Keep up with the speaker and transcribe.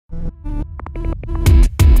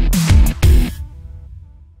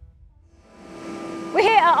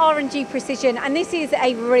R&G Precision, and this is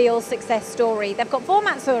a real success story. They've got 4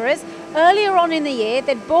 Matsuuras. Earlier on in the year,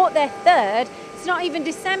 they'd bought their 3rd. It's not even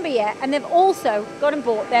December yet, and they've also gone and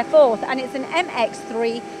bought their 4th, and it's an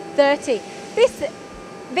MX-330. This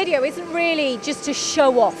video isn't really just to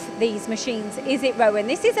show off these machines, is it, Rowan?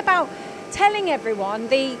 This is about telling everyone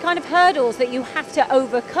the kind of hurdles that you have to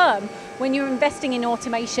overcome when you're investing in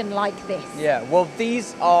automation like this. Yeah, well,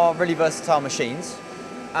 these are really versatile machines.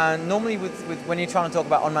 And normally when you're trying to talk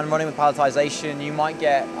about unmanned running with palletization, you might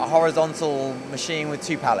get a horizontal machine with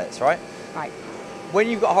 2 pallets, right? Right. When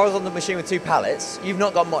you've got a horizontal machine with 2 pallets, you've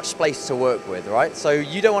not got much space to work with, right? So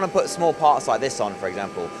you don't want to put small parts like this on, for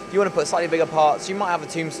example. You want to put slightly bigger parts. You might have a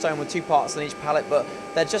tombstone with 2 parts on each pallet, but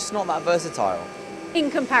they're just not that versatile. In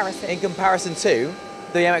comparison? In comparison to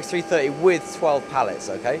the MX-330 with 12 pallets,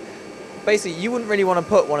 okay? Basically, you wouldn't really want to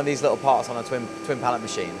put one of these little parts on a twin pallet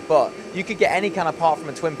machine, but you could get any kind of part from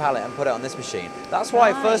a twin pallet and put it on this machine. That's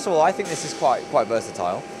why, first of all, I think this is quite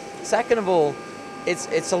versatile. Second of all,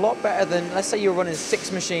 it's a lot better than, let's say you're running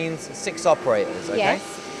 6 machines, 6 operators, okay? Yes.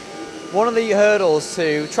 One of the hurdles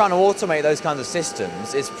to trying to automate those kinds of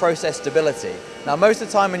systems is process stability. Now, most of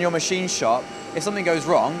the time in your machine shop, if something goes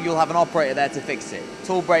wrong, you'll have an operator there to fix it.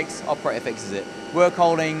 Tool breaks, operator fixes it. Work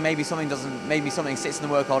holding, maybe something sits in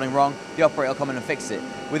the work holding wrong, the operator will come in and fix it.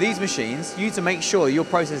 With these machines, you need to make sure your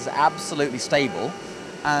process is absolutely stable.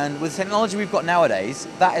 And with the technology we've got nowadays,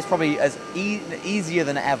 that is probably easier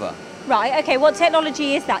than ever. Right, okay, what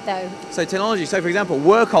technology is that though? So technology, so for example,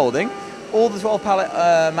 work holding, all the 12 pallet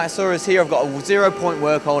Matsuuras here have got a 0-point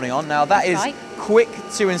work holding on. Now that is quick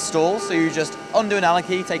to install, so you just undo an Allen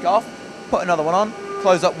key, take it off, put another one on,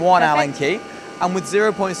 close up one Allen key. And with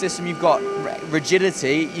 0-point system, you've got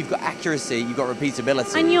rigidity, you've got accuracy, you've got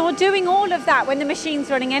repeatability. And you're doing all of that when the machine's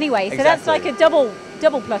running anyway, so that's like a double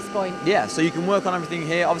plus point. Yeah, so you can work on everything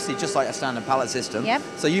here, obviously just like a standard pallet system. Yep.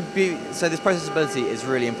 So this processability is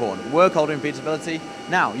really important. Work holder repeatability.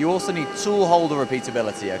 Now, you also need tool holder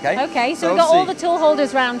repeatability, okay? Okay, so we've got all the tool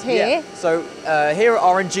holders around here. Yeah. So here at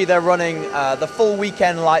R&G, they're running the full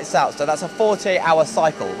weekend lights out, so that's a 48-hour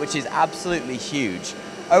cycle, which is absolutely huge.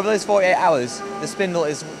 Over those 48 hours, the spindle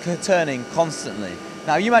is turning constantly.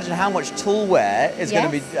 Now, you imagine how much tool wear is going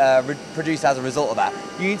to be produced as a result of that.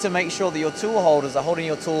 You need to make sure that your tool holders are holding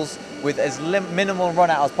your tools with as minimal run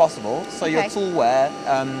out as possible, so your tool wear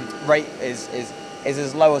rate is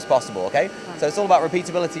as low as possible, okay? Right. So it's all about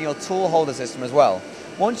repeatability in your tool holder system as well.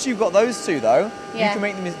 Once you've got those 2 though, you can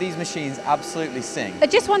make these machines absolutely sing. I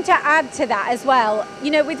just want to add to that as well,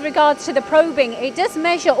 you know, with regards to the probing, it does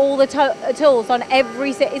measure all the tools on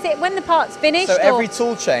every, is it when the part's finished? So every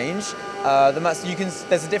tool change,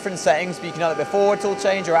 there's a different settings, but you can have it before a tool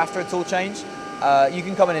change or after a tool change. You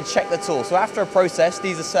can come in and check the tool. So after a process,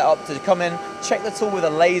 these are set up to come in, check the tool with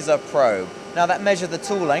a laser probe. Now that measures the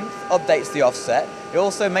tool length, updates the offset. It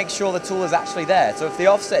also makes sure the tool is actually there. So if the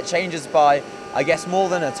offset changes by, I guess, more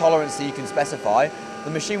than a tolerance that you can specify,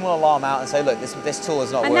 the machine will alarm out and say, look, this tool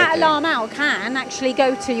is not working. And that alarm out can actually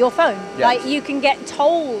go to your phone. Yep. Like, you can get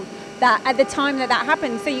told that at the time that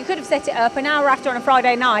happens. So you could have set it up an hour after on a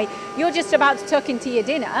Friday night, you're just about to tuck into your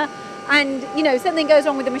dinner, and you know, something goes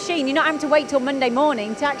wrong with the machine, you're not having to wait till Monday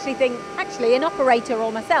morning to actually think, actually an operator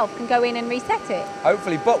or myself can go in and reset it.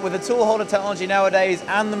 Hopefully, but with the tool holder technology nowadays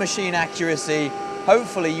and the machine accuracy,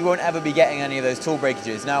 hopefully you won't ever be getting any of those tool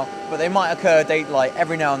breakages. Now, but they might occur like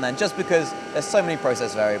every now and then, just because there's so many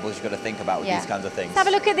process variables you've got to think about with these kinds of things. Let's have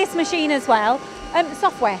a look at this machine as well.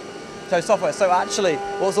 Software. So actually,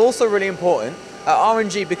 what's also really important, at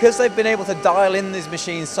R&G, because they've been able to dial in these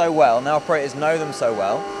machines so well, and the operators know them so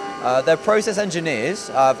well, their process engineers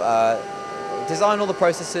have designed all the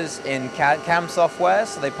processes in CAM software,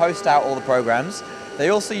 so they post out all the programs. They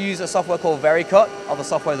also use a software called Vericut, other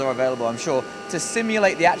softwares are available, I'm sure, to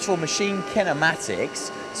simulate the actual machine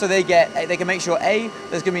kinematics, so they can make sure, A,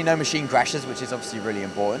 there's going to be no machine crashes, which is obviously really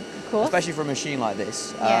important, especially for a machine like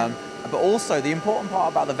this. But also, the important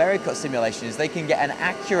part about the Vericut simulation is they can get an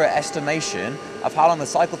accurate estimation of how long the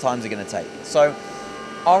cycle times are going to take. So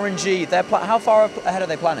R&G, how far ahead are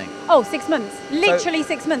they planning? Oh, 6 months. Literally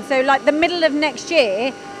 6 months. So like the middle of next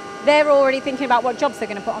year, they're already thinking about what jobs they're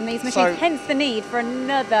going to put on these machines, hence the need for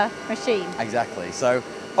another machine. Exactly. So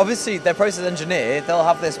obviously their process engineer, they'll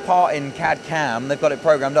have this part in CAD-CAM, they've got it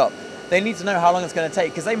programmed up. They need to know how long it's going to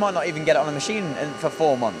take, because they might not even get it on a machine for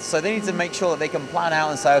 4 months. So they need to make sure that they can plan out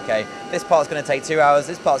and say, okay, this part's going to take 2 hours,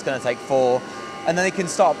 this part's going to take 4. And then they can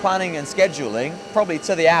start planning and scheduling, probably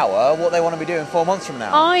to the hour, what they want to be doing 4 months from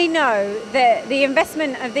now. I know that the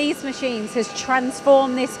investment of these machines has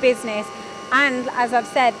transformed this business. And as I've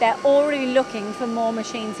said, they're already looking for more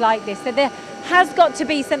machines like this. So there has got to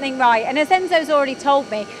be something right. And as Enzo's already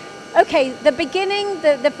told me, okay, the beginning,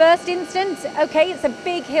 the first instance, okay, it's a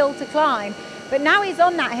big hill to climb. But now he's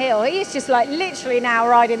on that hill, he's just like literally now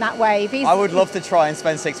riding that wave. I would love to try and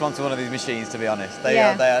spend 6 months on one of these machines, to be honest.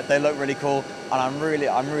 They look really cool, and I'm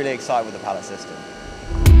really excited with the pallet system.